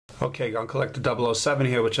Okay, Gun Collector 007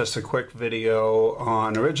 here with just a quick video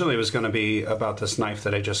on, originally it was going to be about this knife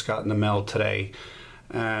that I just got in the mail today,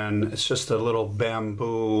 and it's just a little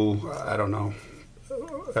bamboo, I don't know,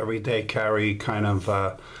 everyday carry kind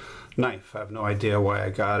of knife. I have no idea why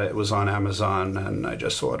I got it. It was on Amazon and I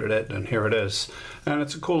just ordered it and here it is. And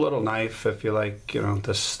it's a cool little knife if you like, you know,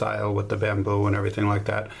 this style with the bamboo and everything like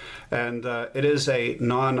that. And it is a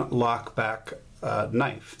non-lock back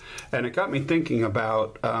knife, and it got me thinking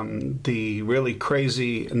about the really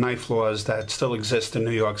crazy knife laws that still exist in New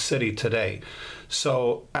York City today.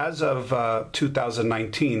 So as of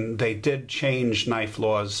 2019, they did change knife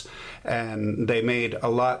laws, and they made a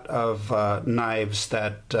lot of knives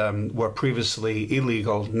that were previously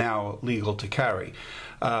illegal now legal to carry.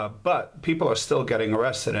 But people are still getting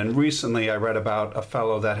arrested, and recently I read about a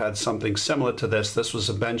fellow that had something similar to this. This was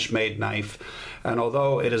a Benchmade knife, and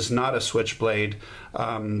although it is not a switchblade,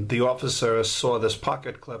 the officer saw this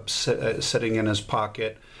pocket clip sitting in his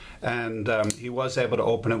pocket, and he was able to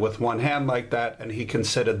open it with one hand like that, and he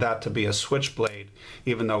considered that to be a switchblade,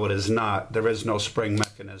 even though it is not. There is no spring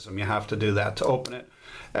mechanism. You have to do that to open it.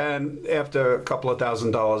 And after a couple of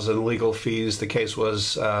 $1,000s in legal fees, the case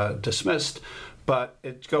was dismissed. But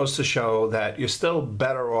it goes to show that you're still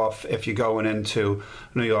better off if you're going into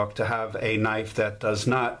New York to have a knife that does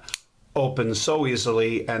not open so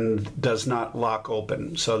easily and does not lock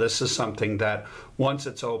open. So this is something that once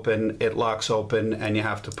it's open, it locks open, and you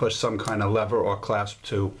have to push some kind of lever or clasp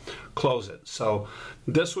to close it. So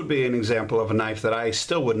this would be an example of a knife that I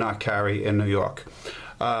still would not carry in New York.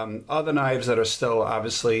 Other knives that are still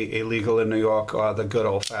obviously illegal in New York are the good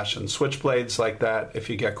old-fashioned switchblades like that.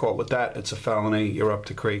 If you get caught with that, it's a felony. You're up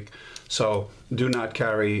the creek. So do not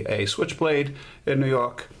carry a switchblade in New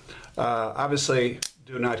York. Obviously,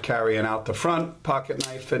 do not carry an out-the-front pocket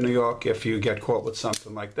knife in New York. If you get caught with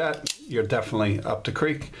something like that, you're definitely up the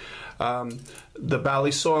creek. The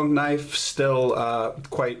Balisong knife, still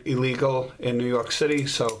quite illegal in New York City,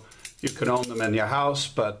 so you can own them in your house,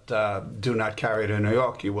 but do not carry it in New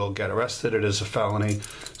York. You will get arrested. It is a felony.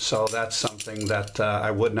 So that's something that I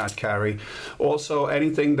would not carry. Also,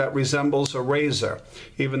 anything that resembles a razor.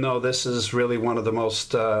 Even though this is really one of the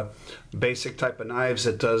most basic type of knives,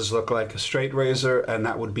 it does look like a straight razor, and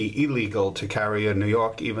that would be illegal to carry in New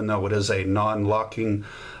York, even though it is a non-locking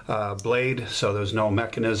blade, so there's no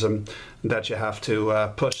mechanism that you have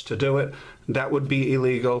to push to do it. That would be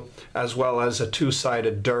illegal, as well as a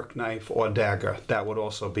two-sided dirk knife or dagger. That would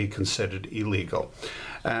also be considered illegal.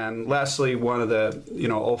 And lastly, one of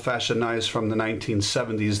the old-fashioned knives from the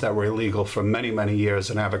 1970s that were illegal for many, many years,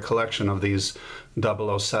 and I have a collection of these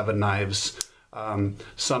 007 knives.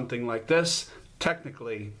 Something like this,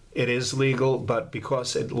 technically it is legal, but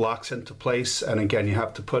because it locks into place, and again you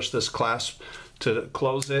have to push this clasp to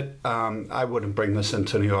close it, I wouldn't bring this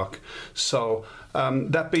into New York. So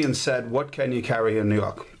that being said, what can you carry in New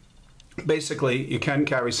York? Basically, you can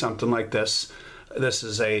carry something like this. This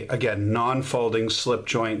is a, again, non-folding slip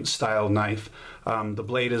joint style knife. The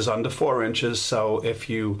blade is under 4 inches, so if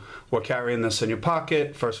you were carrying this in your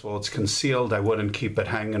pocket, first of all, it's concealed. I wouldn't keep it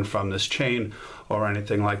hanging from this chain or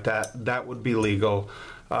anything like that. That would be legal.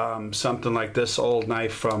 Something like this old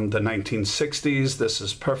knife from the 1960s, this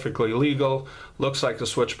is perfectly legal. Looks like a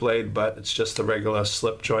switchblade, but it's just a regular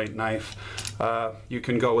slip joint knife. You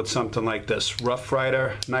can go with something like this Rough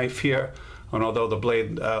Rider knife here. And although the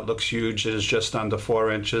blade looks huge, it is just under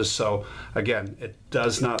 4 inches. So again, it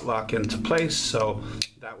does not lock into place, so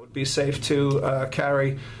that would be safe to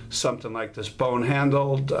carry. Something like this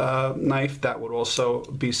bone-handled knife, that would also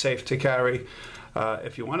be safe to carry.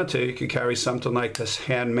 If you wanted to, you could carry something like this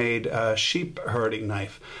handmade sheep herding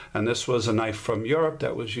knife. And this was a knife from Europe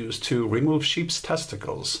that was used to remove sheep's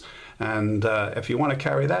testicles. And if you want to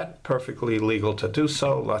carry that, perfectly legal to do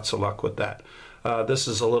so. Lots of luck with that. This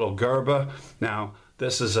is a little Gerber. Now,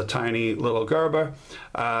 this is a tiny little Gerber.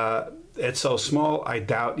 It's so small, I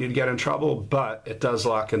doubt you'd get in trouble, but it does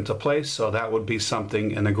lock into place, so that would be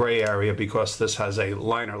something in the gray area because this has a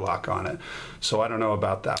liner lock on it. So I don't know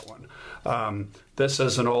about that one. This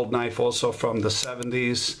is an old knife also from the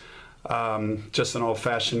 70s, just an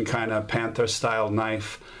old-fashioned kind of Panther-style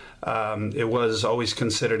knife. It was always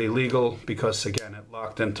considered illegal because, again, it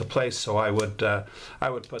locked into place, so I would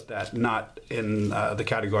put that not in the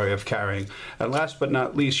category of carrying. And last but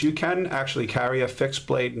not least, you can actually carry a fixed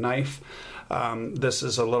blade knife. This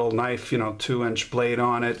is a little knife, 2-inch blade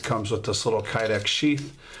on it, comes with this little Kydex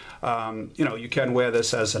sheath. You can wear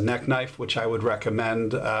this as a neck knife, which I would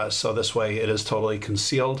recommend, so this way it is totally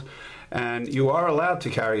concealed. And you are allowed to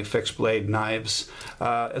carry fixed blade knives.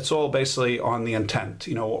 It's all basically on the intent.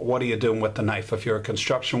 You know, what are you doing with the knife? If you're a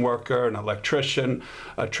construction worker, an electrician,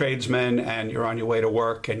 a tradesman, and you're on your way to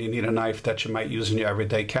work and you need a knife that you might use in your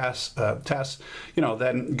everyday tasks, you know,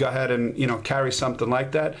 then go ahead and, you know, carry something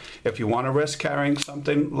like that. If you want to risk carrying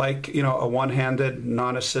something like, you know, a one-handed,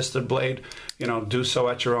 non-assisted blade, you know, do so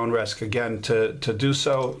at your own risk. Again, to do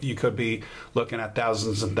so, you could be looking at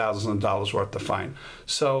thousands and thousands of dollars worth of fine.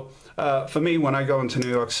 So for me, when I go into New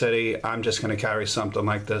York City, I'm just going to carry something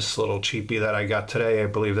like this little cheapie that I got today. I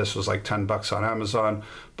believe this was like 10 bucks on Amazon,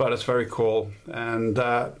 but it's very cool. And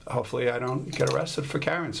hopefully I don't get arrested for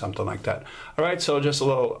carrying something like that. All right, so just a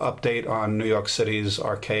little update on New York City's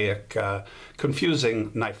archaic,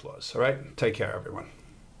 confusing knife laws. All right, take care, everyone.